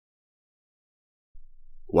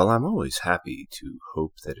Well, I'm always happy to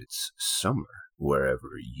hope that it's summer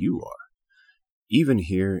wherever you are. Even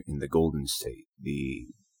here in the Golden State, the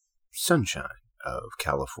sunshine of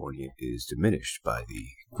California is diminished by the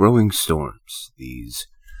growing storms, these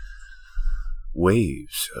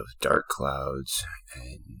waves of dark clouds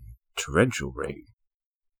and torrential rain,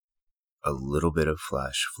 a little bit of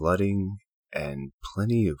flash flooding, and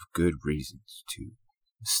plenty of good reasons to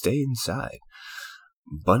stay inside,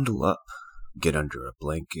 bundle up, get under a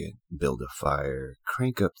blanket, build a fire,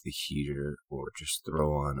 crank up the heater, or just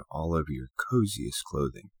throw on all of your coziest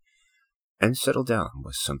clothing, and settle down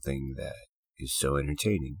with something that is so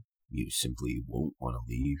entertaining you simply won't want to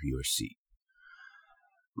leave your seat.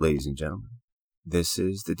 Ladies and gentlemen, this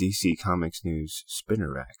is the DC Comics News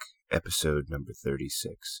Spinner Rack, episode number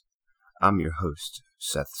 36. I'm your host,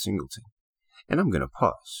 Seth Singleton, and I'm going to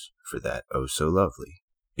pause for that oh-so-lovely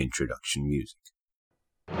introduction music.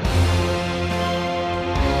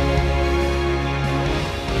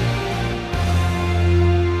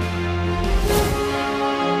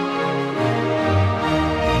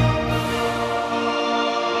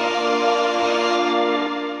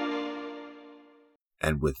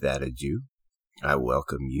 And with that ado, I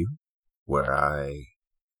welcome you where I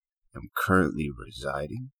am currently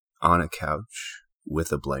residing on a couch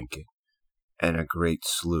with a blanket and a great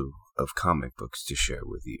slew of comic books to share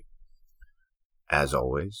with you. As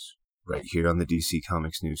always, right here on the DC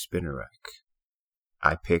Comics News Spinner Rack,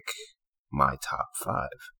 I pick my top 5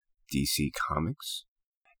 DC Comics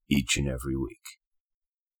each and every week.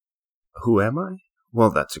 Who am I? Well,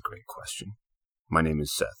 that's a great question. My name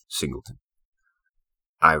is Seth Singleton.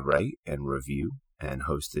 I write and review and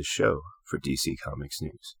host this show for DC Comics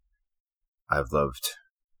News. I've loved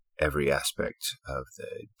every aspect of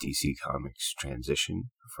the DC Comics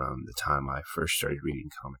transition from the time I first started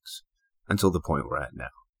reading comics until the point we're at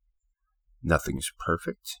now. Nothing's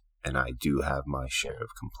perfect, and I do have my share of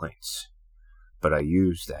complaints, but I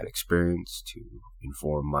use that experience to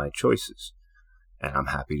inform my choices, and I'm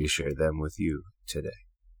happy to share them with you today.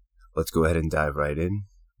 Let's go ahead and dive right in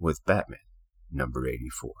with Batman, number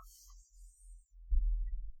 84.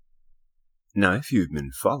 Now, if you've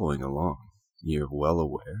been following along, you're well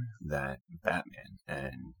aware that Batman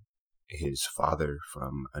and his father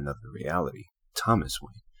from another reality, Thomas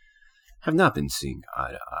Wayne, have not been seeing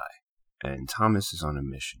eye to eye, and Thomas is on a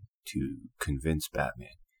mission to convince Batman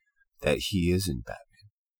that he isn't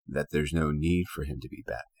Batman, that there's no need for him to be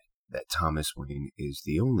Batman, that Thomas Wayne is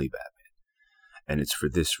the only Batman, and it's for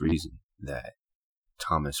this reason that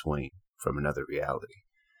Thomas Wayne from another reality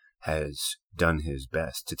has done his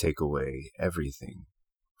best to take away everything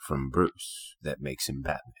from Bruce that makes him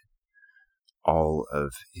Batman. All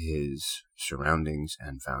of his surroundings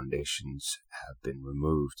and foundations have been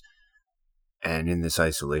removed, and in this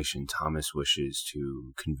isolation, Thomas wishes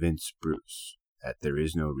to convince Bruce that there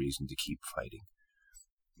is no reason to keep fighting,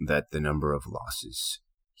 that the number of losses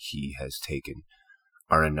he has taken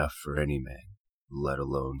are enough for any man, let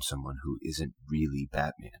alone someone who isn't really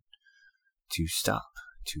Batman, to stop,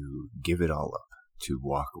 to give it all up, to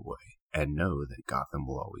walk away, and know that Gotham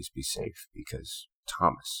will always be safe because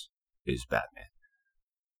Thomas is Batman.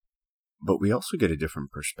 But we also get a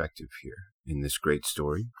different perspective here in this great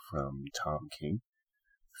story from Tom King,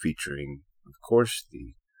 featuring, of course,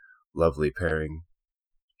 the lovely pairing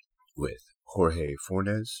with Jorge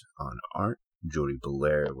Fornes on art, Jody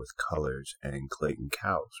Belair with colors, and Clayton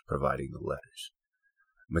Cowles providing the letters.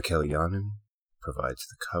 Mikel Janin provides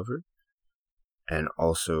the cover, and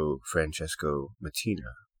also Francesco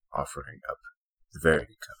Mattina offering up the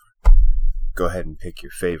variant cover. Go ahead and pick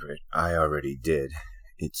your favorite. I already did.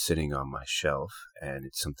 It's sitting on my shelf, and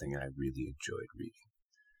it's something I really enjoyed reading.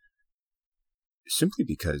 Simply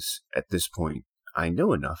because, at this point, I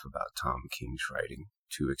know enough about Tom King's writing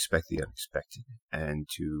to expect the unexpected, and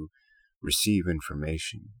to receive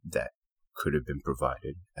information that could have been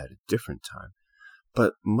provided at a different time,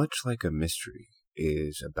 but much like a mystery,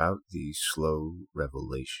 is about the slow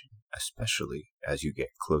revelation, especially as you get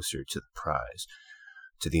closer to the prize,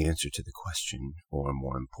 to the answer to the question, or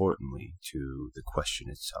more importantly, to the question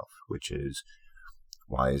itself, which is,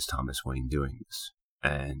 why is Thomas Wayne doing this?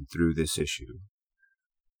 And through this issue,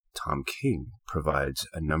 Tom King provides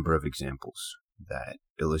a number of examples that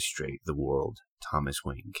illustrate the world Thomas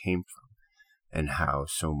Wayne came from, and how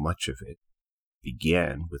so much of it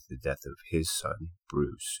began with the death of his son,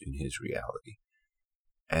 Bruce, in his reality,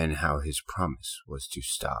 and how his promise was to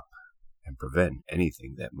stop and prevent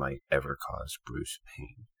anything that might ever cause Bruce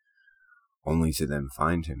pain, only to then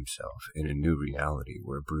find himself in a new reality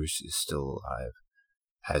where Bruce is still alive,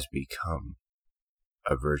 has become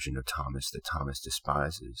a version of Thomas that Thomas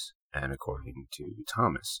despises, and according to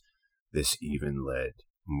Thomas, this even led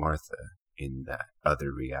Martha in that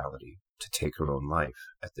other reality to take her own life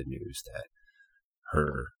at the news that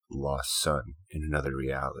her lost son in another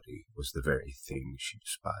reality was the very thing she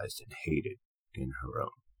despised and hated in her own.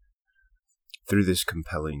 Through this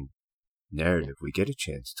compelling narrative, we get a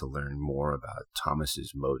chance to learn more about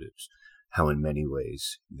Thomas's motives, how in many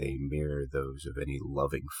ways they mirror those of any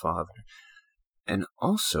loving father, and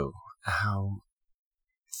also how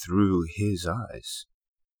through his eyes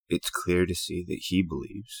it's clear to see that he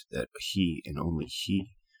believes that he and only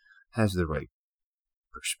he has the right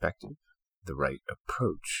perspective, the right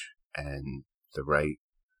approach, and the right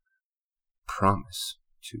promise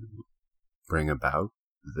to bring about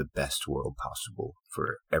the best world possible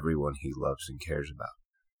for everyone he loves and cares about.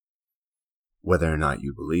 Whether or not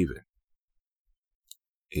you believe it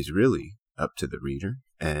is really up to the reader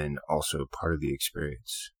and also part of the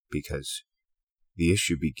experience, because the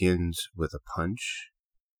issue begins with a punch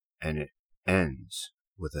and it ends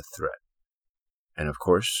with a threat. And of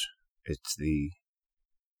course, it's the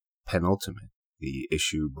penultimate, the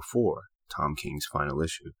issue before Tom King's final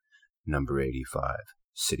issue, number 85,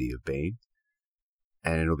 City of Bane.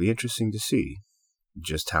 And it'll be interesting to see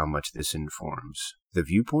just how much this informs the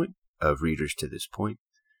viewpoint of readers to this point.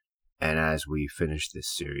 And as we finish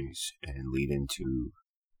this series and lead into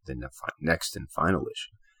the next and final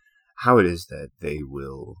issue, how it is that they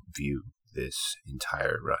will view this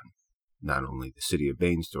entire run. Not only the City of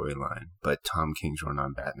Bane storyline, but Tom King's run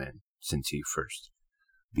on Batman since he first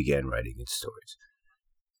began writing his stories.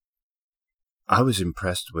 I was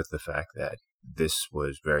impressed with the fact that this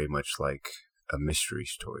was very much like a mystery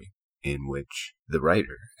story in which the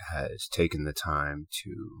writer has taken the time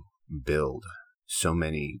to build so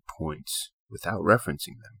many points without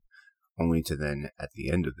referencing them, only to then, at the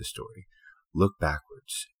end of the story, look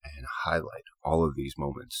backwards and highlight all of these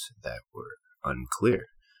moments that were unclear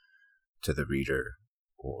to the reader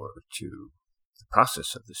or to the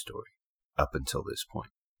process of the story up until this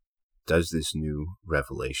point. Does this new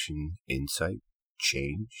revelation, insight,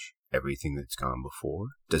 change everything that's gone before?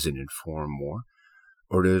 Does it inform more?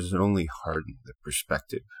 Or does it only harden the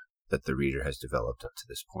perspective that the reader has developed up to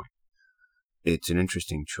this point? It's an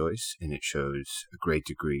interesting choice, and it shows a great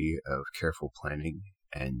degree of careful planning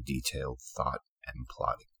and detailed thought and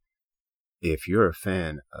plotting. If you're a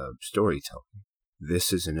fan of storytelling,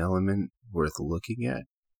 this is an element worth looking at,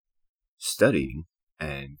 studying,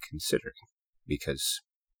 and considering, because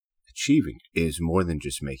achieving is more than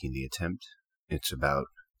just making the attempt. It's about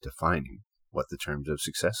defining what the terms of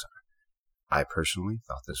success are. I personally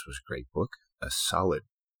thought this was a great book, a solid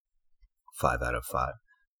 5 out of 5,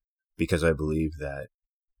 because I believe that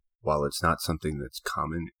while it's not something that's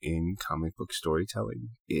common in comic book storytelling,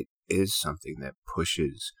 it is something that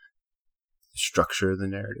pushes the structure of the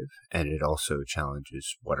narrative, and it also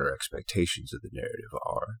challenges what our expectations of the narrative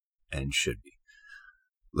are and should be.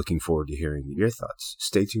 Looking forward to hearing your thoughts.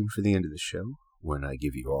 Stay tuned for the end of the show when I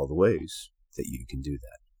give you all the ways that you can do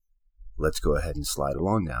that. Let's go ahead and slide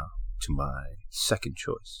along now to my second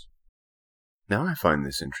choice. Now I find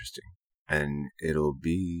this interesting, and it'll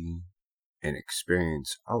be an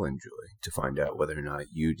experience I'll enjoy to find out whether or not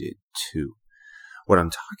you did too. What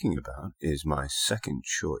I'm talking about is my second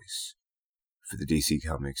choice for the DC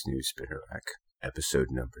Comics News Spinner Rack, episode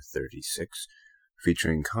number 36,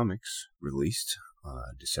 featuring comics released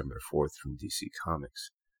December 4th from DC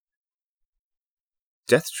Comics.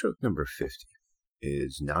 Deathstroke number 50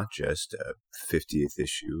 is not just a 50th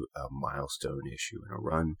issue, a milestone issue in a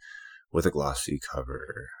run with a glossy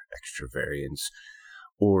cover, extra variants,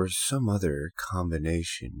 or some other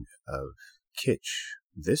combination of kitsch.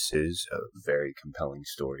 This is a very compelling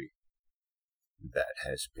story that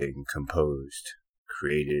has been composed,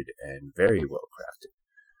 created, and very well crafted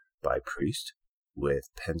by Priest, with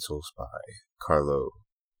pencils by Carlo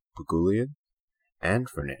Pagulayan and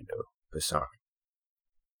Fernando Bessarn.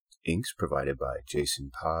 Inks provided by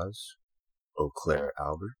Jason Paz, Auclair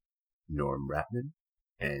Albert, Norm Ratman,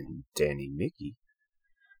 and Danny Mickey,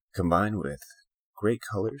 combined with great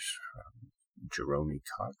colors from Jerome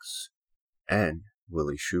Cox and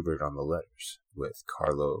Willie Schubert on the letters, with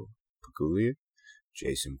Carlo Pagulayan,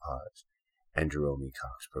 Jason Paz, and Jerome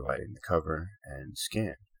Cox providing the cover and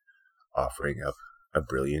scan, offering up a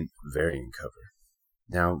brilliant variant cover.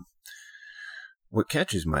 Now, what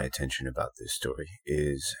catches my attention about this story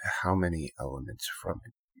is how many elements from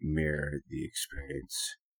it mirror the experience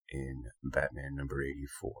in Batman number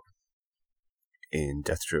 84. In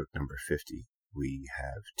Deathstroke number 50, we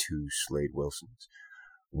have 2 Slade Wilsons,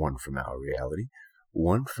 one from our reality,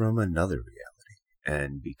 one from another reality,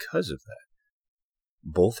 and because of that,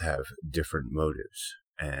 both have different motives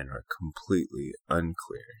and are completely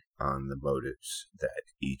unclear on the motives that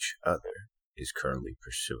each other is currently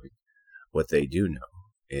pursuing. What they do know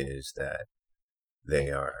is that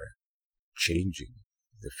they are changing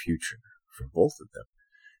the future for both of them,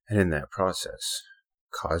 and in that process,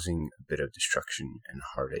 causing a bit of destruction and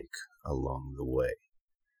heartache along the way.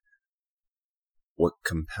 What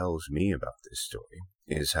compels me about this story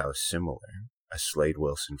is how similar a Slade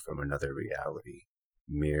Wilson from another reality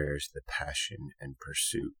mirrors the passion and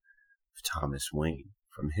pursuit of Thomas Wayne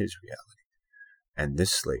from his reality. And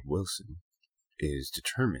this Slade Wilson is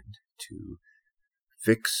determined to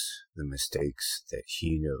fix the mistakes that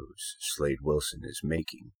he knows Slade Wilson is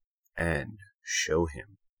making and show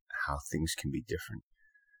him how things can be different.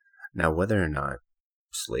 Now, whether or not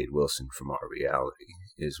Slade Wilson from our reality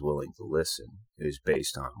is willing to listen is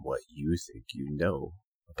based on what you think you know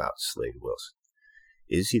about Slade Wilson.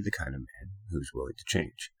 Is he the kind of man who's willing to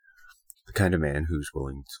change? The kind of man who's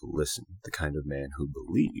willing to listen? The kind of man who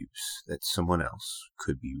believes that someone else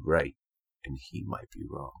could be right and he might be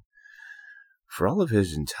wrong? For all of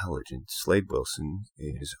his intelligence, Slade Wilson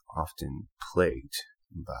is often plagued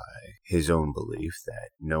by his own belief that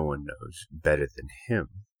no one knows better than him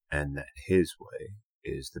and that his way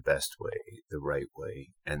is the best way, the right way,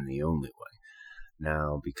 and the only way.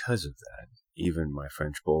 Now, because of that, even my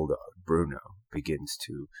French bulldog, Bruno, begins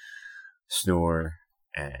to snore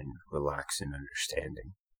and relax in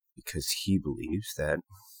understanding because he believes that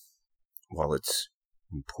while it's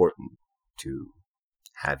important to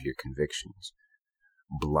have your convictions,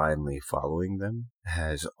 blindly following them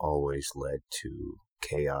has always led to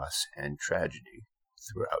chaos and tragedy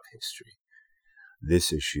throughout history.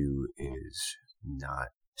 This issue is not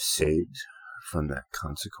saved from that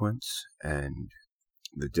consequence, and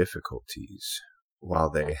the difficulties, while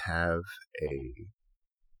they have a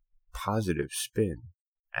positive spin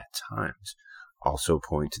at times, also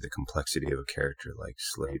point to the complexity of a character like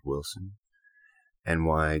Slade Wilson, and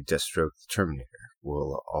why Deathstroke the Terminator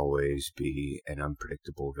will always be an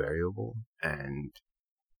unpredictable variable and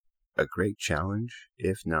a great challenge,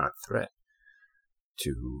 if not threat,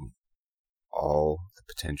 to all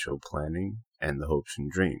the potential planning and the hopes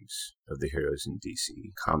and dreams of the heroes in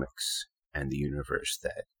DC Comics and the universe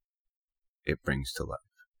that it brings to life.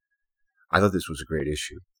 I thought this was a great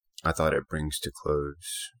issue. I thought it brings to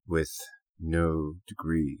close with no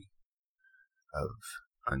degree of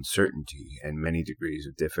uncertainty and many degrees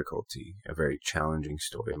of difficulty, a very challenging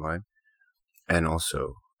storyline, and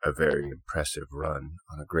also a very impressive run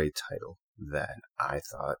on a great title that I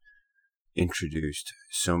thought introduced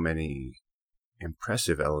so many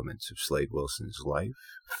impressive elements of Slade Wilson's life,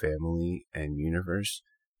 family, and universe,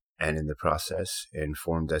 and in the process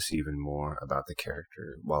informed us even more about the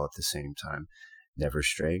character, while at the same time never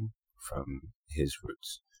straying from his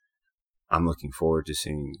roots. I'm looking forward to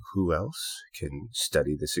seeing who else can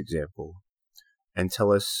study this example and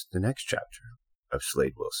tell us the next chapter of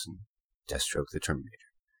Slade Wilson, Deathstroke the Terminator.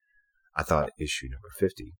 I thought issue number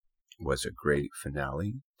 50 was a great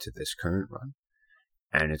finale to this current run,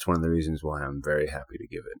 and it's one of the reasons why I'm very happy to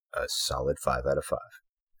give it a solid 5 out of 5.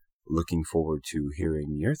 Looking forward to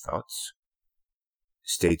hearing your thoughts.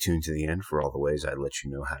 Stay tuned to the end for all the ways I let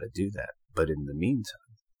you know how to do that. But in the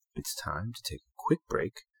meantime, it's time to take a quick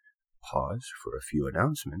break, pause for a few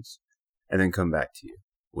announcements, and then come back to you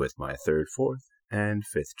with my 3rd, 4th, and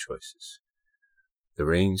 5th choices. The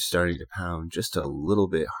rain's starting to pound just a little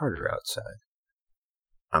bit harder outside.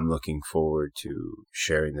 I'm looking forward to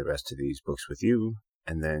sharing the rest of these books with you,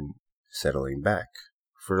 and then settling back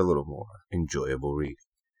for a little more enjoyable reading.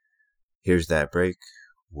 Here's that break.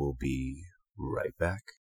 We'll be right back.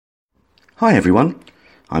 Hi everyone.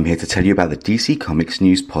 I'm here to tell you about the DC Comics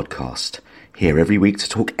News Podcast. Here every week to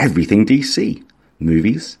talk everything DC.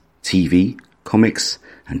 Movies, TV, comics,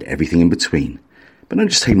 and everything in between. But don't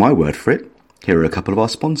just take my word for it. Here are a couple of our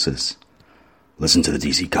sponsors. Listen to the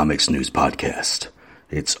DC Comics News Podcast.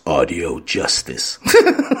 It's audio justice.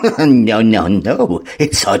 No.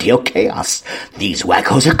 It's audio chaos. These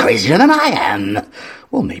wackos are crazier than I am.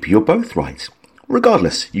 Well, maybe you're both right.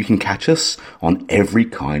 Regardless, you can catch us on every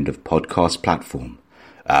kind of podcast platform.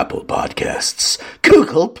 Apple Podcasts,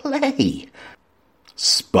 Google Play,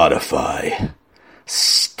 Spotify,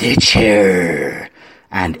 Stitcher,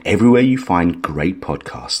 and everywhere you find great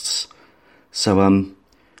podcasts. So,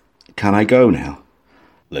 can I go now?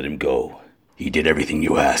 Let him go. He did everything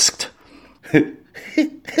you asked.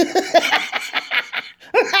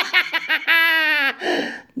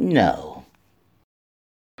 No.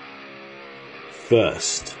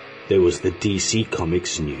 First, there was the DC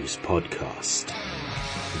Comics News Podcast.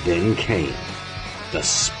 Then came the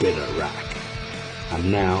Spinner Rack.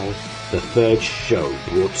 And now, the third show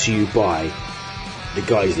brought to you by the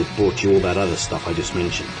guys that brought you all that other stuff I just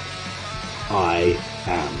mentioned. I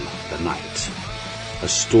Am the Night. A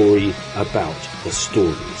story about the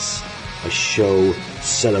stories. A show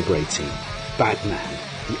celebrating Batman,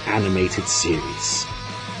 the animated series.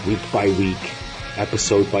 Week by week,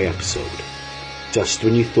 episode by episode. Just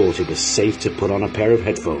when you thought it was safe to put on a pair of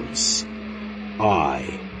headphones.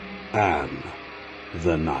 I Am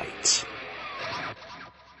the Night.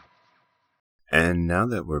 And now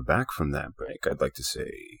that we're back from that break, I'd like to say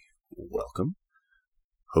welcome.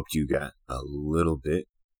 Hope you got a little bit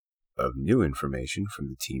of new information from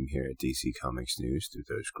the team here at DC Comics News through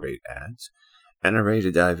those great ads, and are ready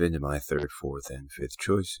to dive into my third, fourth, and fifth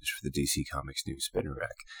choices for the DC Comics News Spinner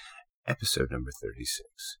Rack, episode number 36.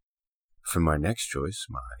 For my next choice,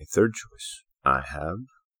 my third choice, I have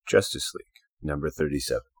Justice League, number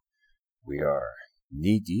 37. We are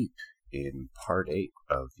knee-deep in Part 8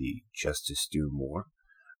 of the Justice Do More,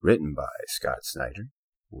 written by Scott Snyder,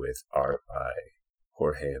 with art by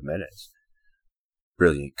Jorge Jimenez.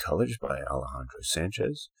 Brilliant colors by Alejandro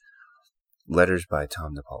Sanchez, letters by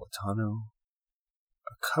Tom Napolitano,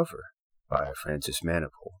 a cover by Francis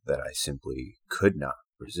Manapul that I simply could not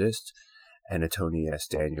resist, and a Tony S.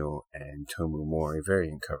 Daniel and Tomu Mori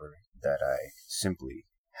variant cover that I simply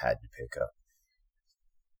had to pick up.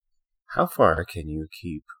 How far can you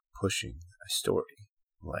keep pushing a story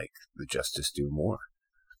like the Justice Do More?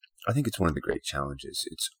 I think it's one of the great challenges.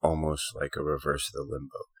 It's almost like a reverse of the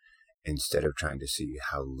limbo. Instead of trying to see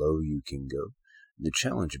how low you can go, the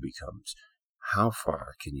challenge becomes how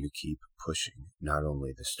far can you keep pushing not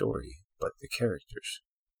only the story, but the characters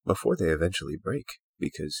before they eventually break?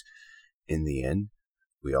 Because in the end,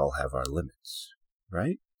 we all have our limits,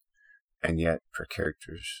 right? And yet, for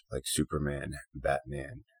characters like Superman,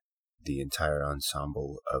 Batman, the entire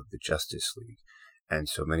ensemble of the Justice League, and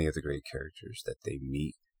so many of the great characters that they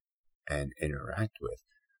meet and interact with,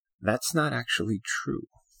 that's not actually true.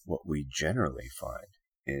 What we generally find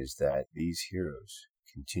is that these heroes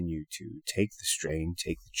continue to take the strain,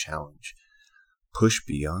 take the challenge, push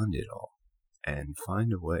beyond it all, and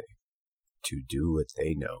find a way to do what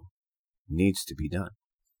they know needs to be done.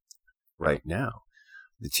 Right now,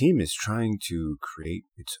 the team is trying to create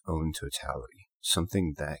its own totality,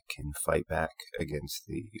 something that can fight back against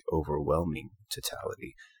the overwhelming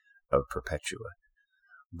totality of Perpetua.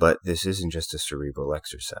 But this isn't just a cerebral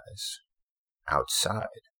exercise. Outside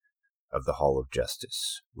of the Hall of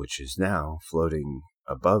Justice, which is now floating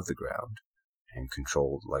above the ground and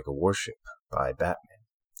controlled like a warship by Batman.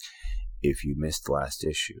 If you missed last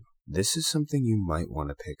issue, this is something you might want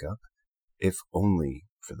to pick up, if only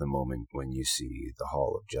for the moment when you see the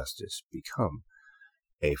Hall of Justice become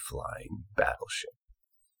a flying battleship.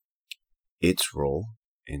 Its role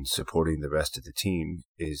in supporting the rest of the team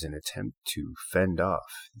is an attempt to fend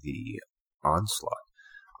off the onslaught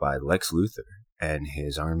by Lex Luthor and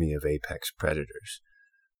his army of apex predators,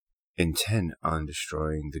 intent on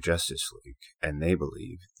destroying the Justice League, and they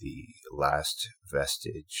believe the last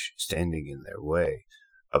vestige standing in their way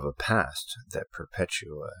of a past that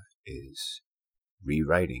Perpetua is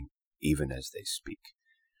rewriting even as they speak.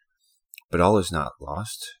 But all is not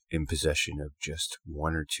lost. In possession of just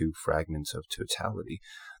one or two fragments of totality,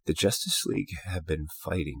 the Justice League have been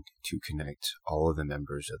fighting to connect all of the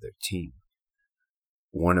members of their team,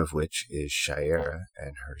 one of which is Shiera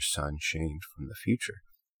and her son Shane from the future,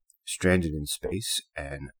 stranded in space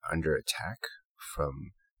and under attack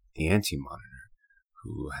from the Anti-Monitor,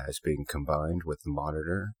 who has been combined with the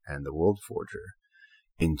Monitor and the World Forger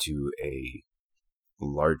into a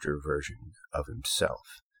larger version of himself,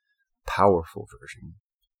 powerful version,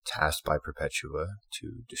 tasked by Perpetua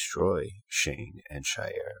to destroy Shane and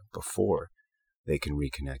Shiera before they can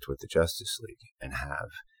reconnect with the Justice League and have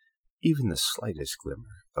even the slightest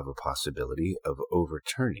glimmer of a possibility of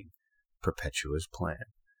overturning Perpetua's plan.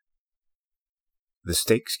 The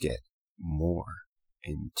stakes get more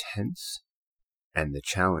intense, and the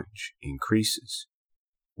challenge increases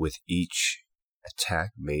with each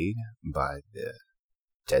attack made by the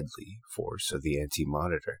deadly force of the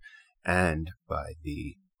Anti-Monitor and by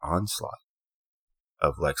the onslaught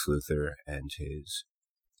of Lex Luthor and his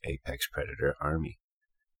apex predator army.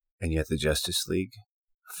 And yet the Justice League,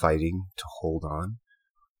 fighting to hold on,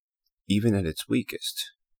 even at its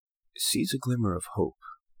weakest, sees a glimmer of hope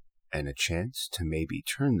and a chance to maybe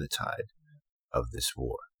turn the tide of this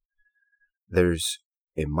war. There's,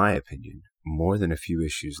 in my opinion, more than a few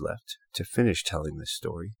issues left to finish telling this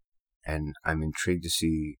story, and I'm intrigued to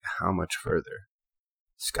see how much further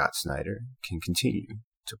Scott Snyder can continue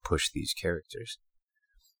to push these characters.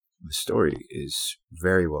 The story is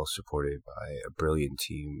very well supported by a brilliant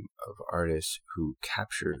team of artists who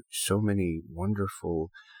capture so many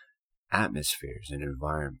wonderful atmospheres and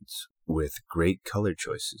environments with great color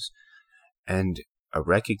choices and a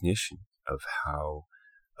recognition of how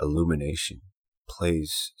illumination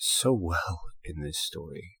plays so well in this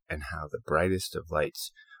story and how the brightest of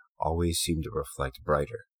lights always seem to reflect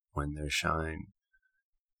brighter when they shine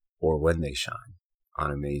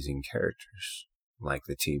on amazing characters like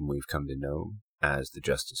the team we've come to know as the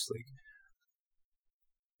Justice League.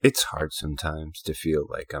 It's hard sometimes to feel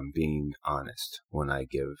like I'm being honest when I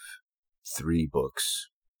give 3 books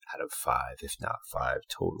out of 5, if not 5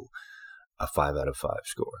 total, a 5 out of 5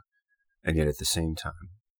 score. And yet at the same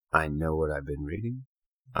time, I know what I've been reading.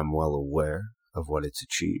 I'm well aware of what it's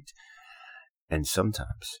achieved. And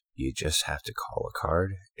sometimes you just have to call a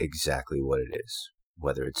card exactly what it is,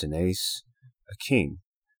 whether it's an ace, a king,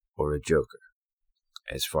 or a joker.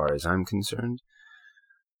 As far as I'm concerned,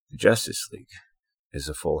 the Justice League is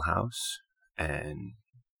a full house and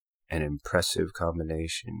an impressive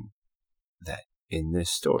combination that, in this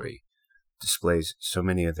story, displays so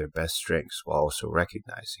many of their best strengths while also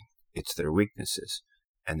recognizing it's their weaknesses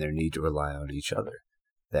and their need to rely on each other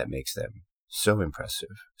that makes them so impressive,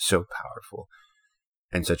 so powerful,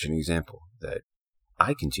 and such an example that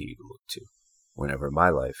I continue to look to whenever my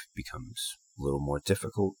life becomes a little more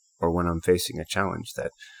difficult or when I'm facing a challenge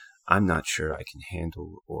that I'm not sure I can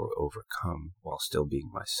handle or overcome while still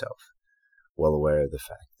being myself. Well aware of the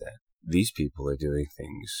fact that these people are doing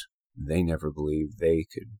things they never believed they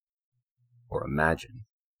could or imagine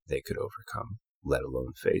they could overcome, let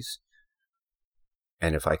alone face.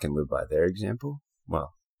 And if I can live by their example,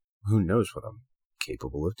 well, who knows what I'm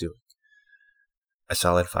capable of doing. A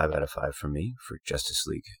solid 5 out of 5 for me for Justice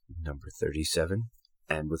League number 37,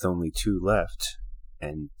 and with only 2 left,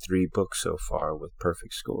 and 3 books so far with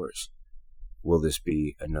perfect scores. Will this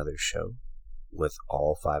be another show with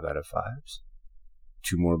all 5 out of 5s?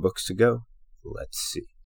 2 more books to go. Let's see.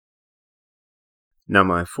 Now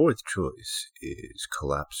my 4th choice is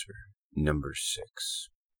Collapser number 6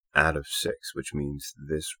 out of 6, which means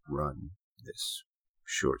this run, this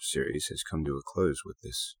short series, has come to a close with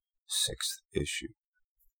this 6th issue.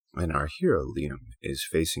 And our hero, Liam, is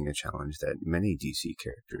facing a challenge that many DC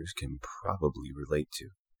characters can probably relate to.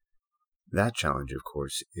 That challenge, of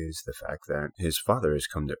course, is the fact that his father has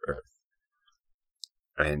come to Earth.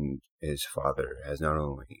 And his father has not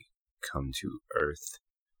only come to Earth,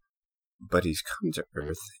 but he's come to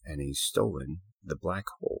Earth and he's stolen the black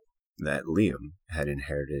hole that Liam had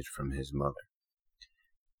inherited from his mother.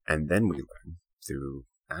 And then we learn, through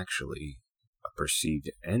actually a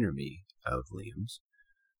perceived enemy of Liam's,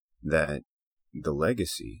 that the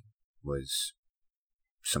legacy was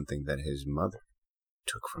something that his mother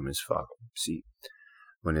took from his father. See,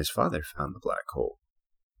 when his father found the black hole,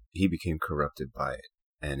 he became corrupted by it,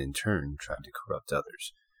 and in turn tried to corrupt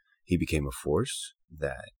others. He became a force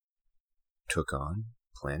that took on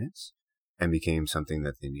planets and became something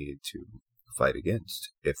that they needed to fight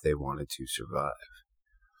against if they wanted to survive.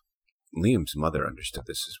 Liam's mother understood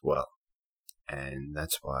this as well, and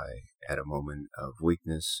that's why at a moment of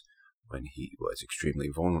weakness, when he was extremely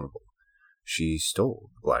vulnerable, she stole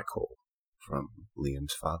the black hole from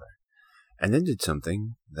Liam's father, and then did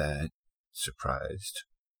something that surprised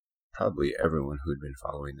probably everyone who had been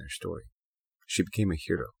following their story. She became a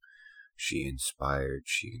hero. She inspired,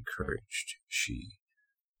 she encouraged, she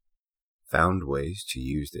found ways to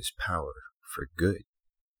use this power for good,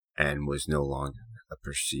 and was no longer a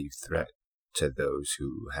perceived threat to those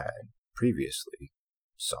who had previously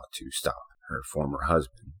sought to stop her former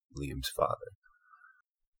husband, Liam's father.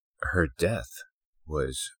 Her death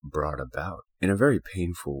was brought about in a very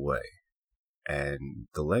painful way, and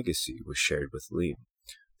the legacy was shared with Liam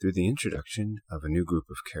through the introduction of a new group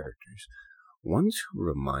of characters, ones who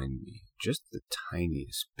remind me just the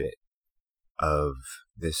tiniest bit of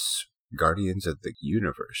this Guardians of the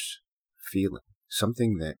Universe feeling,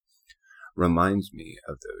 something that reminds me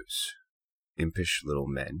of those impish little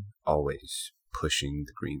men always pushing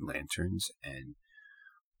the Green Lanterns and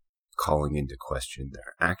calling into question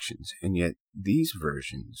their actions, and yet these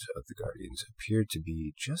versions of the Guardians appear to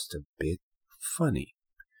be just a bit funny.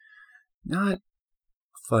 Not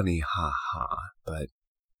funny ha-ha, but,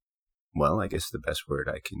 well, I guess the best word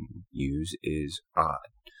I can use is odd.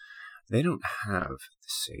 They don't have the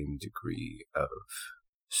same degree of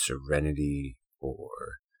serenity or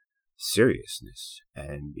seriousness,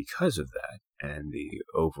 and because of that, and the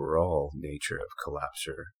overall nature of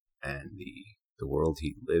Collapser and the world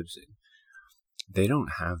he lives in, they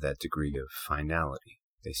don't have that degree of finality.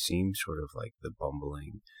 They seem sort of like the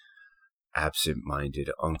bumbling absent-minded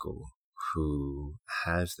uncle who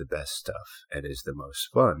has the best stuff and is the most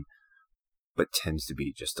fun, but tends to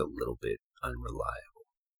be just a little bit unreliable.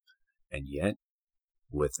 And yet,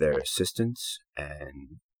 with their assistance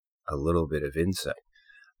and a little bit of insight,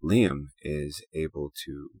 Liam is able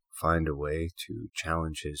to find a way to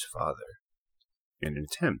challenge his father in an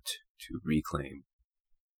attempt to reclaim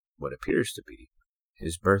what appears to be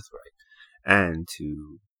his birthright, and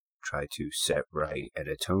to try to set right and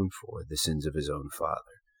atone for the sins of his own father.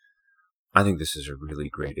 I think this is a really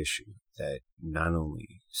great issue that not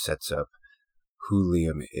only sets up who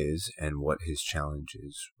Liam is and what his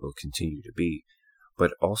challenges will continue to be,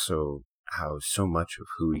 but also how so much of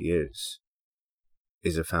who he is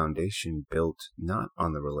a foundation built not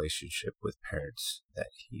on the relationship with parents that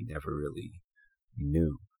he never really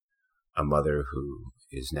knew, a mother who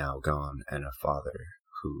is now gone, and a father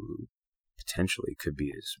who potentially could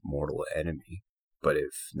be his mortal enemy, but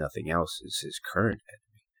if nothing else is his current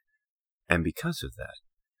enemy. And because of that,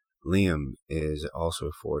 Liam is also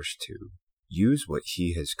forced to use what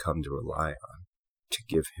he has come to rely on to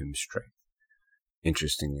give him strength.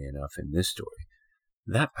 Interestingly enough, in this story,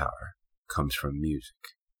 that power comes from music.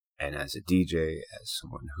 And as a DJ, as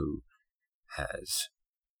someone who has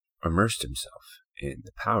immersed himself in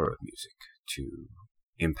the power of music to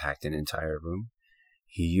impact an entire room,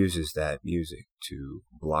 he uses that music to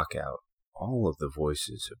block out all of the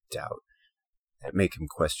voices of doubt that make him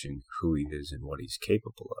question who he is and what he's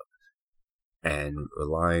capable of. And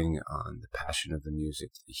relying on the passion of the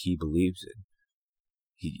music that he believes in,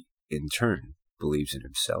 he in turn believes in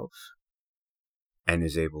himself and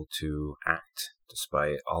is able to act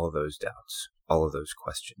despite all of those doubts, all of those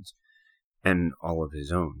questions, and all of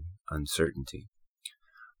his own uncertainty.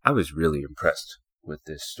 I was really impressed with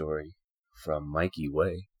this story from Mikey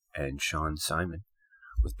Way and Sean Simon,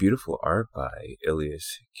 with beautiful art by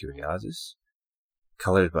Ilias Kyriazis,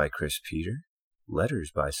 colors by Chris Peter,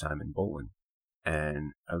 letters by Simon Bolin,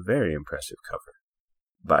 and a very impressive cover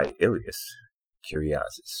by Ilias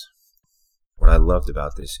Kyriazis. What I loved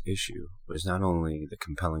about this issue was not only the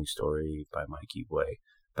compelling story by Mikey Way,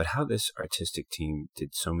 but how this artistic team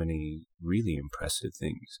did so many really impressive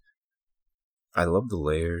things. I love the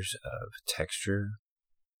layers of texture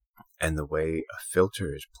and the way a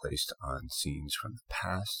filter is placed on scenes from the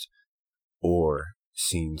past, or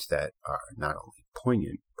scenes that are not only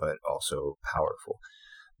poignant but also powerful.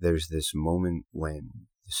 There's this moment when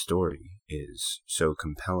the story is so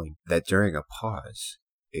compelling that during a pause,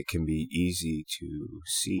 it can be easy to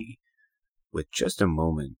see, with just a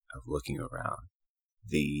moment of looking around,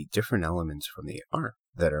 the different elements from the art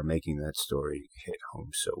that are making that story hit home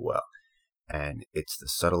so well. And it's the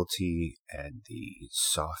subtlety and the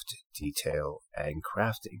soft detail and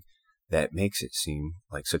crafting that makes it seem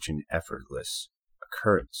like such an effortless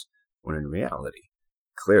occurrence, when in reality,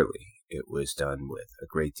 clearly, it was done with a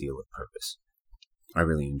great deal of purpose. I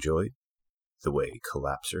really enjoyed the way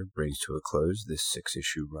Collapser brings to a close this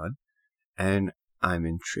 6-issue run, and I'm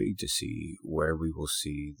intrigued to see where we will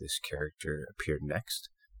see this character appear next.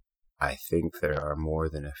 I think there are more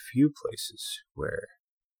than a few places where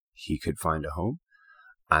he could find a home.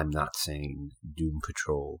 I'm not saying Doom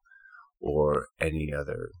Patrol or any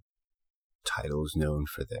other titles known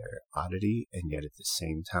for their oddity, and yet at the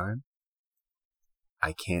same time,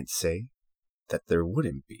 I can't say that there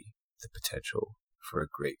wouldn't be the potential for a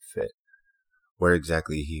great fit. Where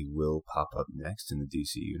exactly he will pop up next in the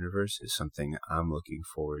DC universe is something I'm looking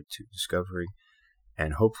forward to discovering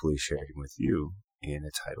and hopefully sharing with you in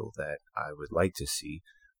a title that I would like to see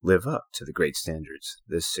live up to the great standards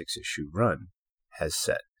this 6-issue run has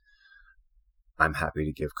set. I'm happy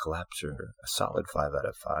to give Collapser a solid 5 out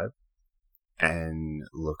of 5 and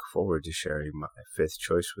look forward to sharing my 5th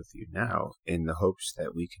choice with you now, in the hopes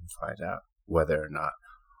that we can find out whether or not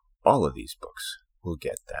all of these books will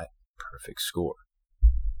get that perfect score.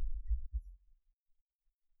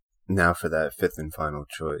 Now for that 5th and final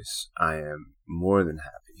choice, I am more than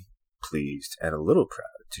happy, pleased, and a little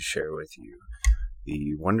proud to share with you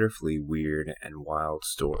the wonderfully weird and wild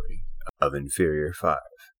story of Inferior 5.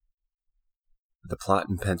 The plot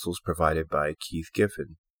and pencils provided by Keith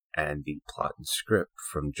Giffen, and the plot and script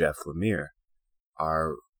from Jeff Lemire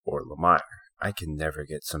or Lemire. I can never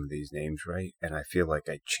get some of these names right, and I feel like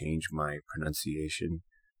I change my pronunciation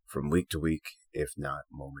from week to week, if not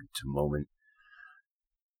moment to moment.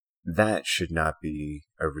 That should not be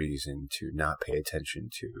a reason to not pay attention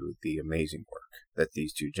to the amazing work that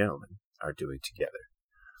these two gentlemen are doing together.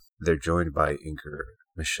 They're joined by inker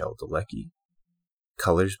Michelle Delecky,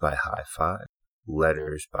 colors by Hi-Fi,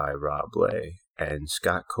 letters by Rob Lay, and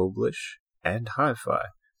Scott Koblish and Hi-Fi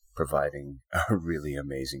providing a really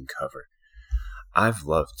amazing cover. I've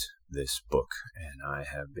loved this book, and I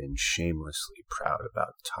have been shamelessly proud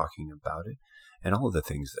about talking about it and all of the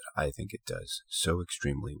things that I think it does so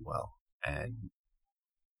extremely well, and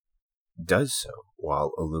does so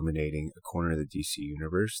while illuminating a corner of the DC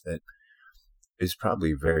universe that is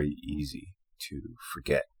probably very easy to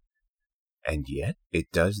forget. And yet,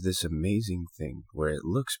 it does this amazing thing where it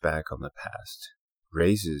looks back on the past,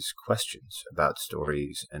 raises questions about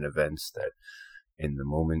stories and events that, in the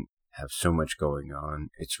moment, have so much going on,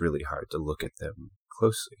 it's really hard to look at them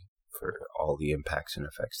closely for all the impacts and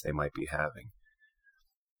effects they might be having.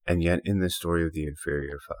 And yet, in this story of the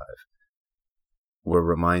Inferior Five, we're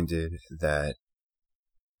reminded that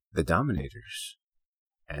the Dominators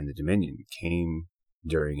and the Dominion came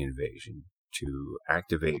during invasion to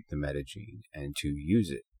activate the metagene and to use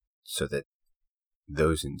it so that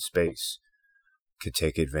those in space could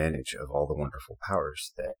take advantage of all the wonderful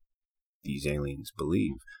powers that these aliens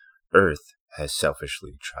believe Earth has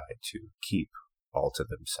selfishly tried to keep all to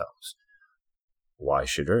themselves. Why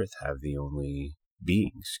should Earth have the only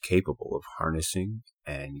beings capable of harnessing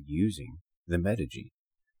and using the metagene?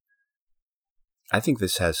 I think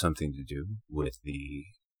this has something to do with the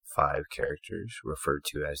 5 characters referred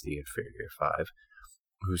to as the Inferior Five,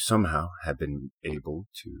 who somehow have been able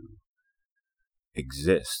to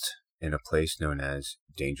exist in a place known as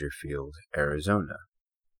Dangerfield, Arizona,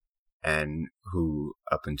 and who,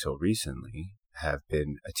 up until recently, have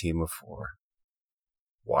been a team of 4,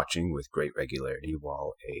 watching with great regularity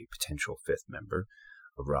while a potential 5th member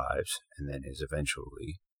arrives and then is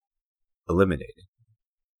eventually eliminated.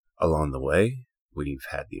 Along the way, we've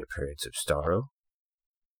had the appearance of Starro,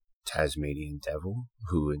 Tasmanian Devil,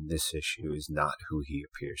 who in this issue is not who he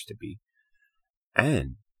appears to be.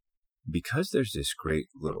 And because there's this great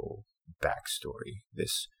little backstory,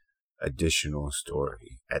 this additional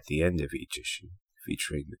story at the end of each issue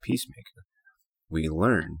featuring the Peacemaker, we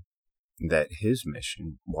learn that his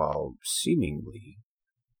mission, while seemingly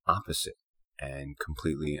opposite and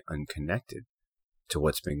completely unconnected to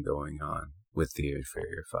what's been going on with the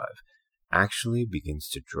Inferior Five, actually begins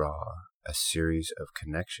to draw a series of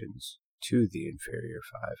connections to the Inferior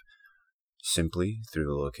Five simply through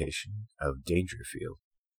the location of Dangerfield,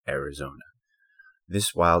 Arizona.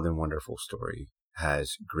 This wild and wonderful story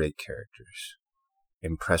has great characters,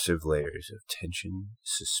 impressive layers of tension,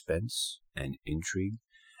 suspense, and intrigue,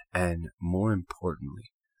 and more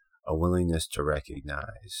importantly, a willingness to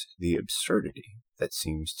recognize the absurdity that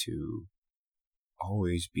seems to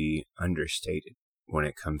always be understated when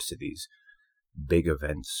it comes to these big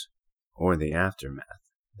events or the aftermath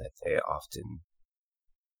that they often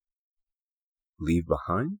leave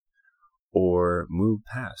behind or move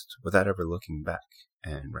past without ever looking back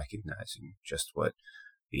and recognizing just what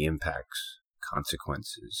the impacts,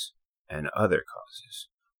 consequences, and other causes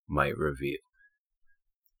might reveal.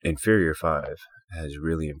 Inferior Five has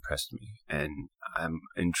really impressed me, and I'm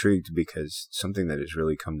intrigued because something that has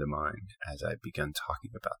really come to mind as I've begun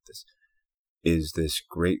talking about this is this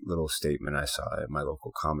great little statement I saw at my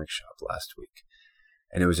local comic shop last week,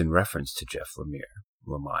 and it was in reference to Jeff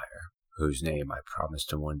Lemire, whose name I promise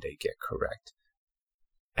to one day get correct.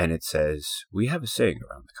 And it says, "We have a saying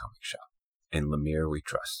around the comic shop, in Lemire we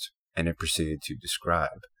trust," and it proceeded to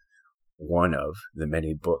describe one of the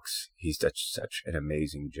many books he's done such an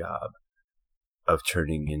amazing job of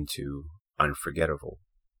turning into unforgettable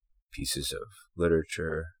pieces of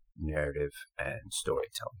literature, narrative, and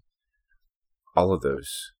storytelling. All of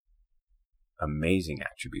those amazing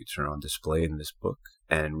attributes are on display in this book,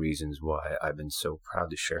 and reasons why I've been so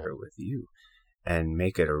proud to share it with you and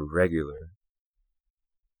make it a regular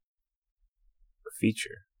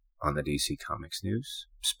feature on the DC Comics News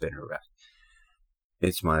Spinner Rack.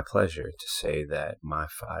 It's my pleasure to say that my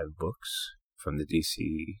 5 books from the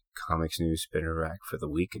DC Comics News Spinner Rack for the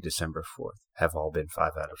week of December 4th have all been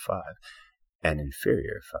 5 out of 5, and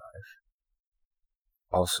Inferior 5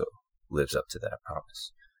 also lives up to that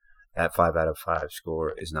promise. That 5 out of 5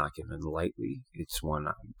 score is not given lightly. It's one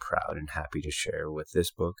I'm proud and happy to share with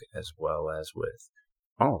this book as well as with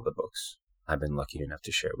all of the books I've been lucky enough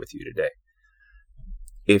to share with you today.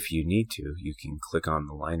 If you need to, you can click on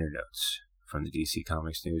the liner notes from the DC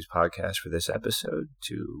Comics News podcast for this episode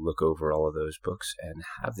to look over all of those books and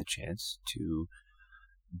have the chance to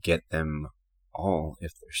get them all,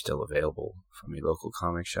 if they're still available, from your local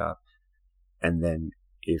comic shop. And then,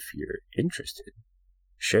 if you're interested,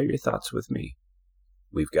 share your thoughts with me.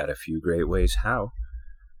 We've got a few great ways how.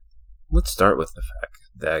 Let's start with the fact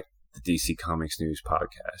that the DC Comics News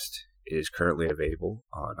podcast is currently available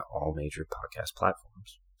on all major podcast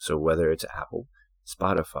platforms. So whether it's Apple,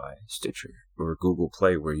 Spotify, Stitcher, or Google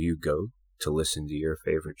Play where you go to listen to your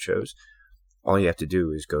favorite shows, All you have to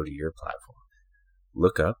do is go to your platform,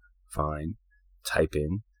 look up, find, type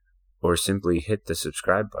in, or simply hit the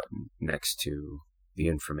subscribe button next to the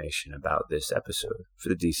information about this episode for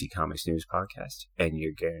the DC Comics News Podcast, and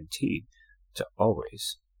you're guaranteed to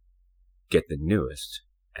always get the newest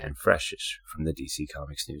and freshest from the DC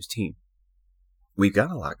Comics News team. We've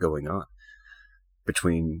got a lot going on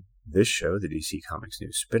between this show, the DC Comics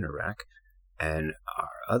News Spinner Rack, and our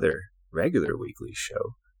other regular weekly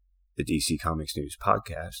show, the DC Comics News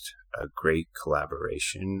Podcast, a great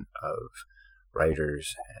collaboration of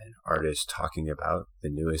writers and artists talking about the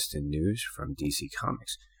newest in news from DC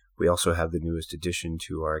Comics. We also have the newest addition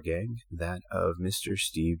to our gang, that of Mr.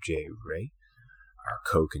 Steve J. Ray, our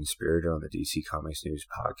co-conspirator on the DC Comics News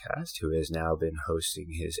Podcast, who has now been hosting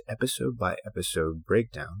his episode-by-episode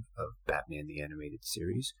breakdown of Batman the Animated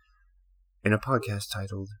Series in a podcast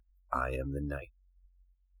titled I Am the Knight.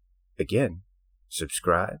 Again,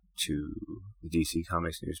 subscribe to the DC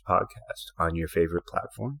Comics News Podcast on your favorite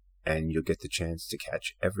platform, and you'll get the chance to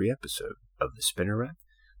catch every episode of the Spinner Rack,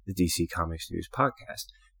 the DC Comics News Podcast,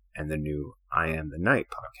 and the new I Am the Knight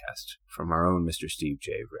podcast from our own Mr. Steve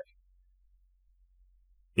J. Ray.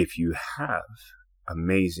 If you have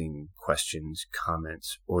amazing questions,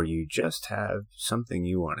 comments, or you just have something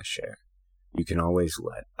you want to share, you can always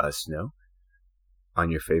let us know on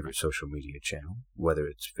your favorite social media channel, whether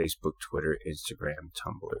it's Facebook, Twitter, Instagram,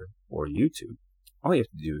 Tumblr, or YouTube. All you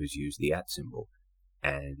have to do is use the @ symbol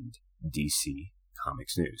and DC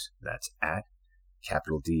Comics News. That's @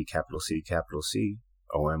 capital D, capital C, capital C,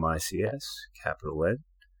 OMICS, capital N,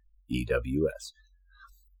 EWS.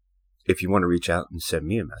 If you want to reach out and send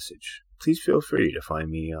me a message, please feel free to find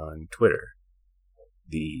me on Twitter.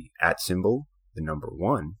 The @ symbol, the number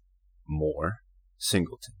 1, more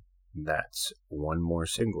Singleton. That's one more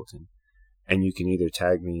Singleton. And you can either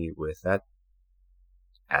tag me with that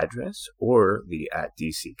address or the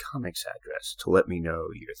 @DC Comics address to let me know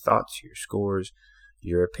your thoughts, your scores,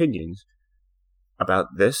 your opinions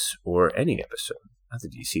about this or any episode of the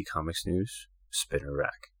DC Comics News Spinner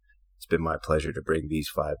Rack. It's been my pleasure to bring these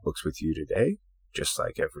 5 books with you today, just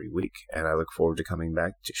like every week, and I look forward to coming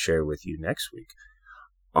back to share with you next week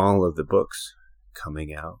all of the books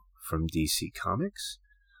coming out from DC Comics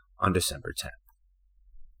on December 10th.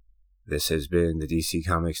 This has been the DC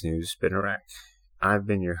Comics News Spinner Rack. I've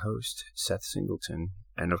been your host, Seth Singleton,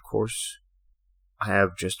 and of course, I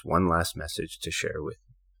have just one last message to share with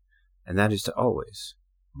you, and that is to always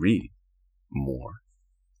read more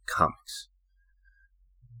comics.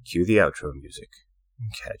 Cue the outro music,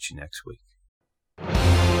 and catch you next week.